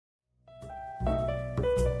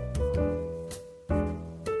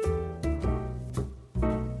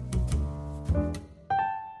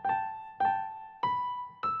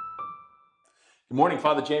Good morning,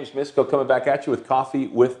 Father James Misko coming back at you with Coffee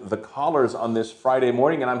with the Callers on this Friday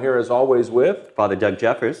morning, and I'm here as always with Fr.Doug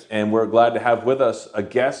Jeffers. And we're glad to have with us a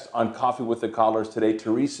guest on Coffee with the Callers today.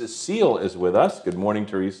 Teresa Seale is with us. Good morning,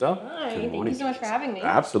 Teresa. Hi, thank you so much for having me.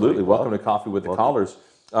 Absolutely. Welcome to Coffee with the Callers.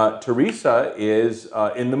 Teresa is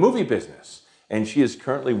in the movie business, and she is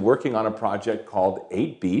currently working on a project called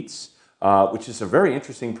 8Beats, which is a very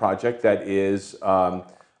interesting project that is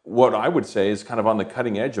what I would say is kind of on the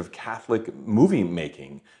cutting edge of Catholic movie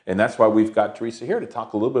making. And that's why we've got Teresa here to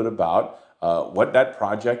talk a little bit about what that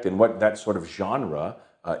project and what that sort of genre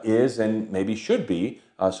is and maybe should be,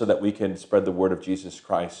 so that we can spread the word of Jesus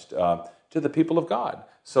Christ to the people of God.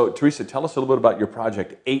 So Teresa, tell us a little bit about your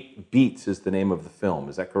project. 8Beats is the name of the film,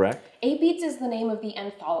 is that correct? 8Beats is the name of the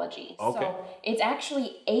anthology. Okay. So it's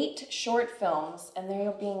actually 8 short films, and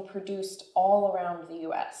they're being produced all around the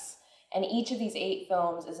U.S. And each of these 8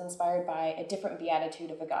 films is inspired by a different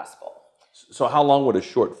beatitude of the gospel. So how long would a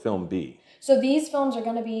short film be? So these films are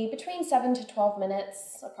going to be between 7 to 12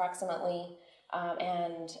 minutes, approximately.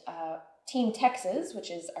 Team Texas,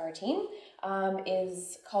 which is our team,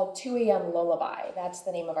 is called 2 a.m. Lullaby. That's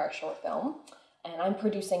the name of our short film. And I'm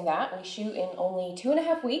producing that. We shoot in only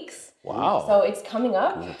 2.5 weeks. Wow. So it's coming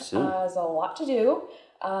up. There's a lot to do.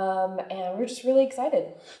 And we're just really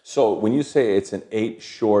excited. So when you say it's an 8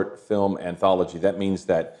 short film anthology, that means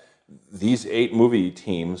that these 8 movie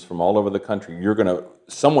teams from all over the country,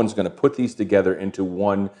 someone's gonna put these together into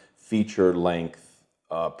one feature-length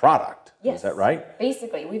product. Yes. Is that right?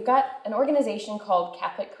 Basically, we've got an organization called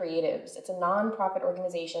Catholic Creatives. It's a non-profit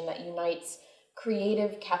organization that unites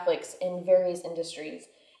creative Catholics in various industries.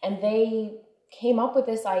 And they came up with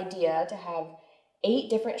this idea to have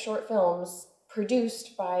 8 different short films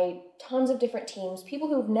produced by tons of different teams, people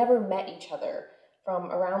who've never met each other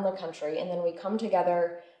from around the country. And then we come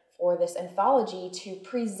together for this anthology to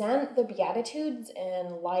present the Beatitudes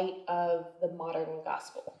in light of the modern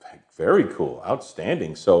gospel. Very cool.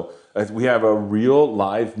 Outstanding. So we have a real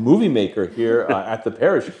live movie maker here at the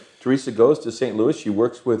parish. Teresa goes to St. Louis. She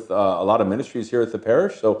works with a lot of ministries here at the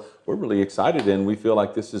parish. So we're really excited, and we feel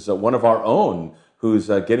like this is one of our own who's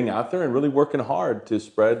getting out there and really working hard to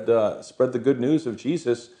spread the good news of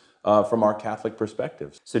Jesus from our Catholic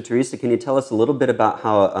perspectives. So Teresa, can you tell us a little bit about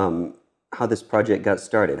how this project got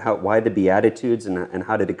started? Why the Beatitudes, and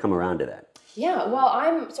how did it come around to that? Yeah, well,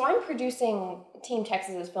 I'm producing Team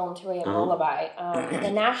Texas's film 2 a.m. Lullaby.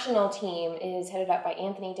 The national team is headed up by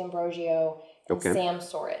Anthony D'Ambrosio and Sam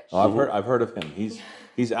Sorich. Oh, I've heard of him.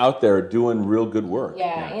 He's out there doing real good work.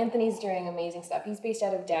 Yeah, Anthony's doing amazing stuff. He's based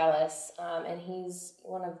out of Dallas, and he's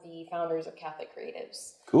one of the founders of Catholic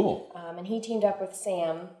Creatives. Cool. And he teamed up with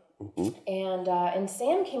Sam. And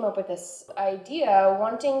Sam came up with this idea,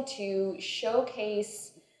 wanting to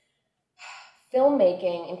showcase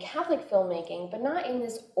filmmaking and Catholic filmmaking, but not in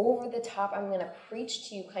this over-the-top, I'm going to preach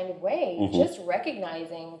to you kind of way, just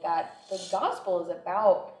recognizing that the gospel is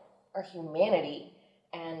about our humanity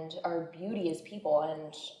and our beauty as people,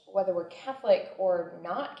 and whether we're Catholic or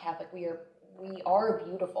not Catholic, we are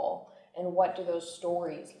beautiful, and what do those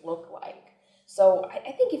stories look like? So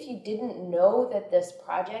I think if you didn't know that this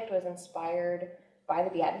project was inspired by the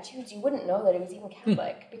Beatitudes, you wouldn't know that it was even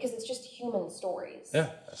Catholic, because it's just human stories.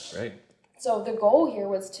 Yeah, that's right. So the goal here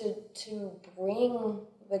was to bring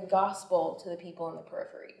the gospel to the people in the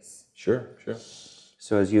peripheries. Sure.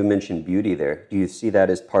 So as you mentioned beauty there, do you see that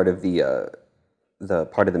as part of the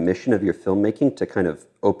mission of your filmmaking, to kind of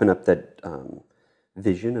open up that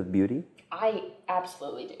vision of beauty? I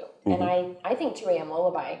absolutely do. And I think 2 a.m.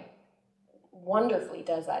 Lullaby wonderfully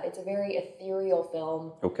does that. It's a very ethereal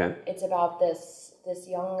film. Okay. It's about this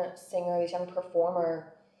young singer, this young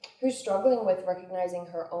performer who's struggling with recognizing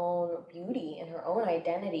her own beauty and her own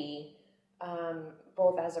identity,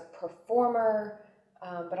 both as a performer,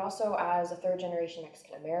 but also as a third-generation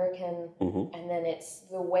Mexican-American. And then it's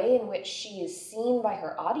the way in which she is seen by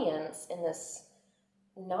her audience in this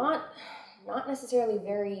not necessarily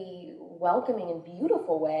very welcoming and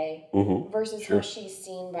beautiful way, versus how she's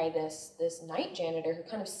seen by this night janitor who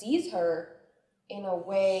kind of sees her in a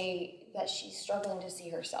way that she's struggling to see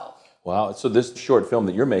herself. Wow. So this short film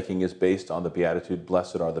that you're making is based on the Beatitude,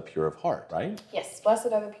 "Blessed are the pure of heart," right? Yes, blessed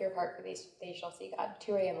are the pure of heart, for they shall see God.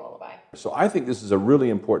 2 a.m. Lullaby. So I think this is a really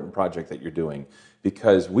important project that you're doing,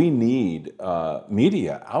 because we need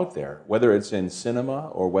media out there, whether it's in cinema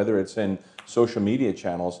or whether it's in social media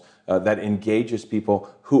channels, that engages people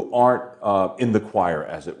who aren't in the choir,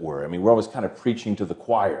 as it were. I mean, we're always kind of preaching to the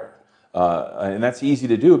choir. And that's easy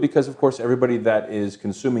to do because, of course, everybody that is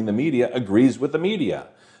consuming the media agrees with the media.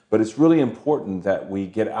 But it's really important that we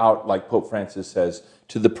get out, like Pope Francis says,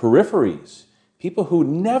 to the peripheries, people who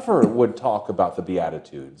never would talk about the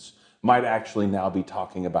Beatitudes might actually now be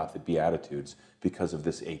talking about the Beatitudes because of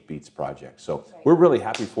this 8Beats project. So we're really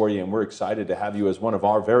happy for you, and we're excited to have you as one of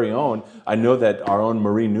our very own. I know that our own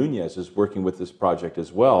Marie Nunez is working with this project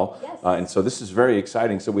as well. Yes. And so this is very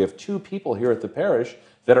exciting. So we have 2 people here at the parish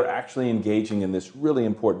that are actually engaging in this really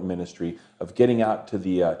important ministry of getting out to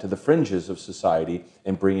the fringes of society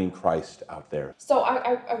and bringing Christ out there. So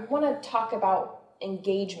I want to talk about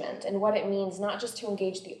engagement and what it means, not just to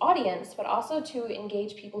engage the audience, but also to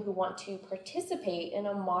engage people who want to participate in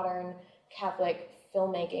a modern Catholic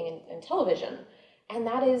filmmaking and television. And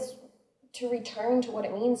that is to return to what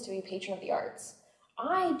it means to be a patron of the arts.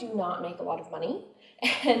 I do not make a lot of money,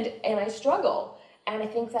 and I struggle. And I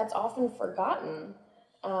think that's often forgotten,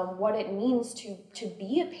 what it means to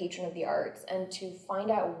be a patron of the arts and to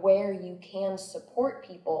find out where you can support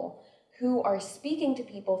people who are speaking to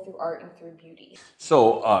people through art and through beauty.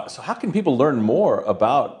 So, so how can people learn more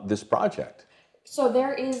about this project? So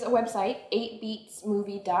there is a website,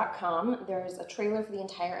 8beatsmovie.com. There's a trailer for the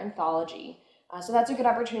entire anthology. So that's a good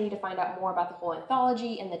opportunity to find out more about the whole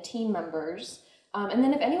anthology and the team members. And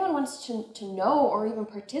then if anyone wants to know or even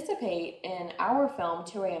participate in our film,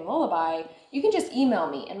 2 a.m. Lullaby, you can just email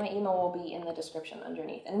me, and my email will be in the description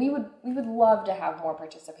underneath. And we would love to have more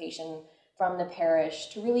participation from the parish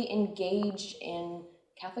to really engage in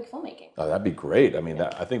Catholic filmmaking. Oh, that'd be great. I mean,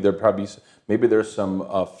 I think there probably maybe there's some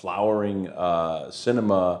flowering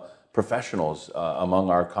cinema professionals among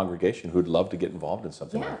our congregation who'd love to get involved in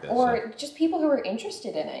something like this. Or just people who are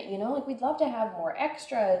interested in it. You know, like we'd love to have more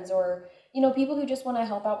extras, or people who just want to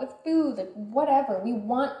help out with food, like whatever. We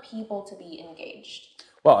want people to be engaged.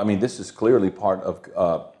 Well, I mean, this is clearly part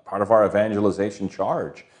of our evangelization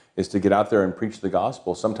charge, is to get out there and preach the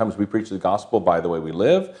gospel. Sometimes we preach the gospel by the way we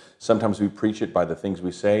live, sometimes we preach it by the things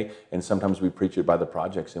we say, and sometimes we preach it by the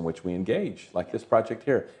projects in which we engage, like this project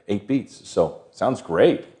here, 8Beats. So, sounds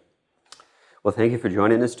great. Well, thank you for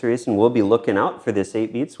joining us, Teresa, and we'll be looking out for this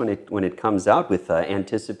 8Beats when it comes out with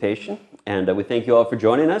anticipation. And we thank you all for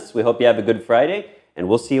joining us. We hope you have a good Friday, and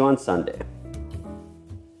we'll see you on Sunday.